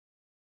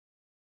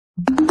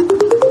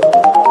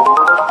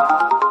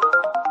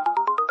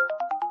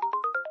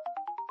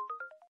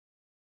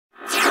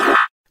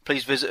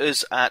Please visit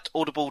us at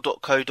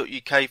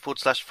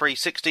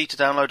audible.co.uk/360 to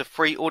download a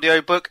free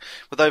audiobook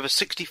with over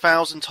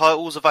 60,000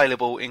 titles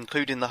available,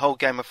 including the whole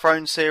Game of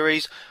Thrones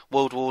series,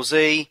 World War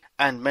Z,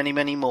 and many,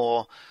 many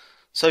more.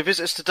 So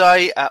visit us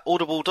today at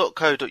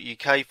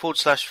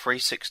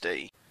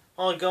audible.co.uk/360.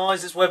 Hi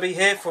guys, it's Webby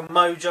here from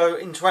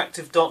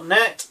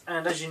mojointeractive.net,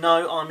 and as you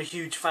know, I'm a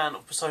huge fan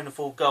of Persona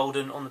 4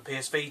 Golden on the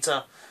PS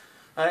Vita.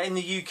 In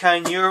the UK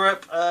and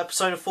Europe,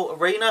 Persona 4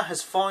 Arena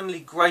has finally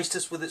graced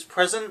us with its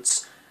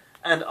presence,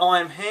 and I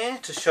am here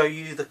to show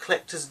you the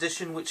collector's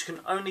edition, which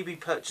can only be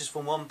purchased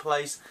from one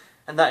place,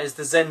 and that is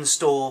the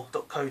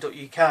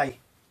zenstore.co.uk.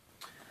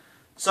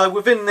 So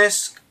within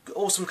this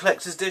awesome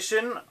collector's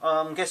edition,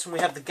 I'm guessing we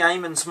have the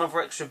game and some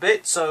other extra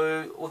bits,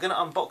 so we're going to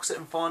unbox it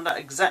and find out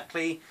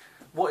exactly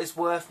what is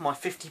worth my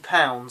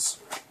 £50.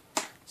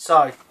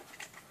 So,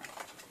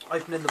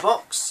 opening the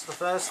box, the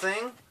first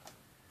thing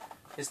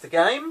is the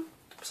game,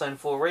 Persona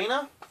 4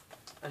 Arena,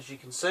 as you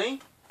can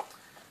see,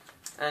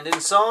 and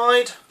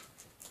inside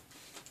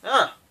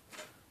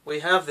we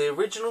have the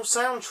original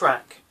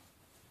soundtrack.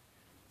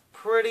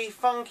 Pretty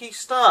funky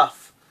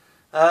stuff.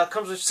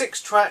 Comes with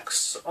 6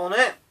 tracks on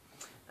it,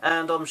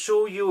 and I'm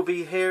sure you will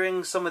be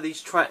hearing some of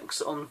these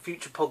tracks on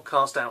future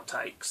podcast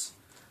outtakes.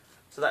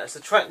 So that is the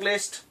track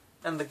list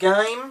and the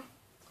game.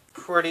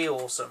 Pretty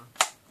awesome.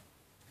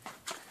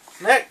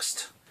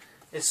 Next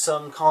is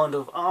some kind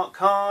of art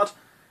card,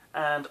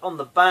 and on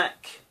the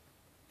back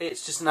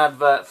it's just an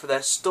advert for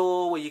their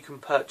store where you can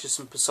purchase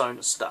some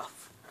Persona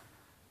stuff.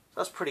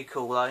 That's pretty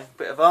cool though,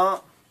 bit of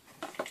art.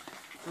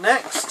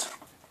 Next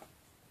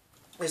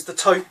is the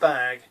tote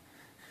bag,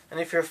 and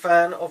if you're a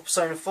fan of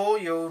Persona 4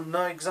 you'll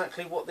know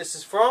exactly what this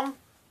is from.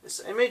 This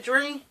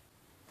imagery,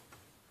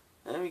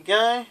 there we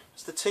go,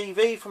 it's the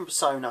TV from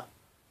Persona.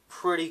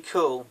 Pretty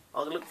cool.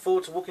 I look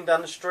forward to walking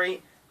down the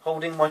street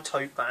holding my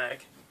tote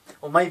bag,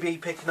 or maybe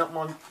picking up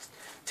my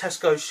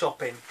Tesco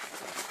shopping.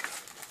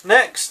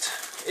 Next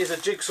is a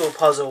jigsaw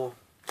puzzle.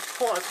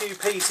 Quite a few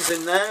pieces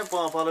in there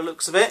by the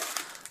looks of it.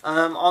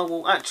 I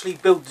will actually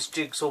build this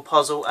jigsaw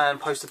puzzle and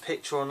post a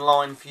picture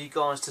online for you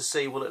guys to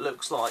see what it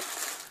looks like,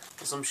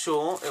 as I'm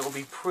sure it will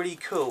be pretty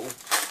cool.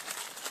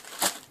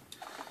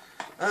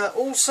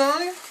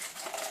 Also,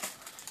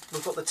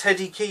 we've got the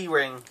Teddy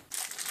keyring.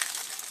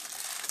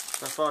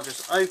 So if I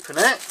just open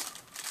it,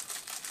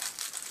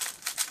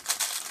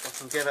 I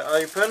can get it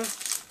open.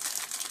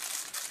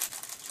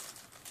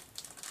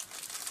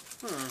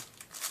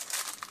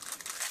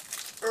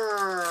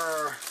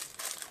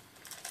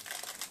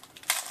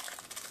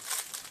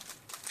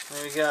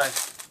 There we go.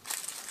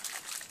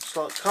 It's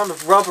like kind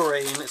of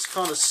rubbery and it's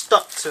kind of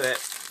stuck to it.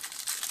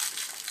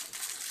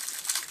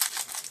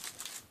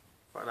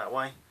 Right that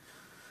way.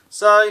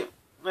 So,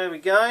 there we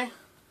go.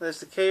 There's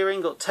the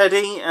keyring. Got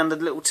Teddy and the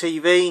little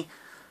TV.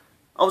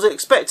 I was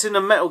expecting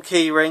a metal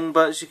keyring,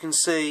 but as you can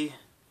see,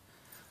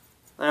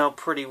 they are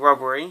pretty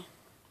rubbery.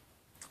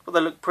 But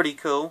they look pretty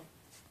cool.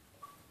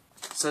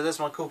 So there's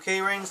my cool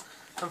keyrings.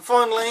 And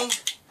finally,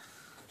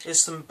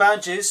 is some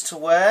badges to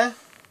wear.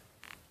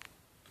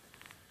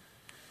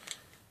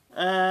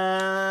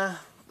 I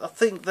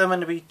think they're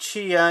meant to be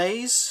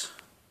Chies.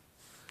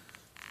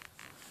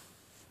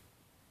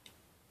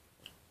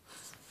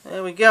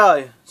 There we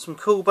go, some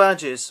cool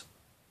badges.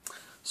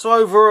 So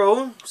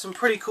overall, some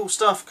pretty cool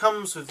stuff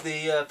comes with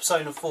the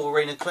Persona 4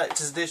 Arena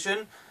Collector's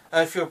Edition.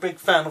 If you're a big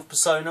fan of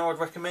Persona, I'd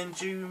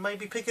recommend you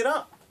maybe pick it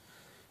up,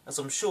 as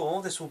I'm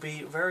sure this will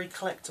be very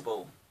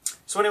collectible.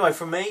 So anyway,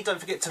 from me, don't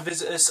forget to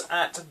visit us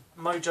at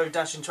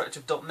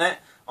mojo-interactive.net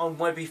on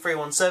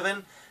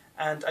Webby317,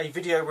 and a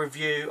video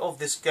review of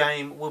this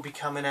game will be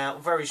coming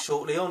out very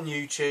shortly on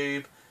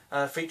YouTube,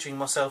 featuring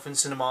myself and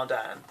Cinema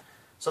Dan.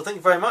 So thank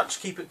you very much,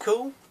 keep it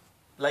cool,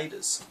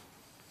 laters.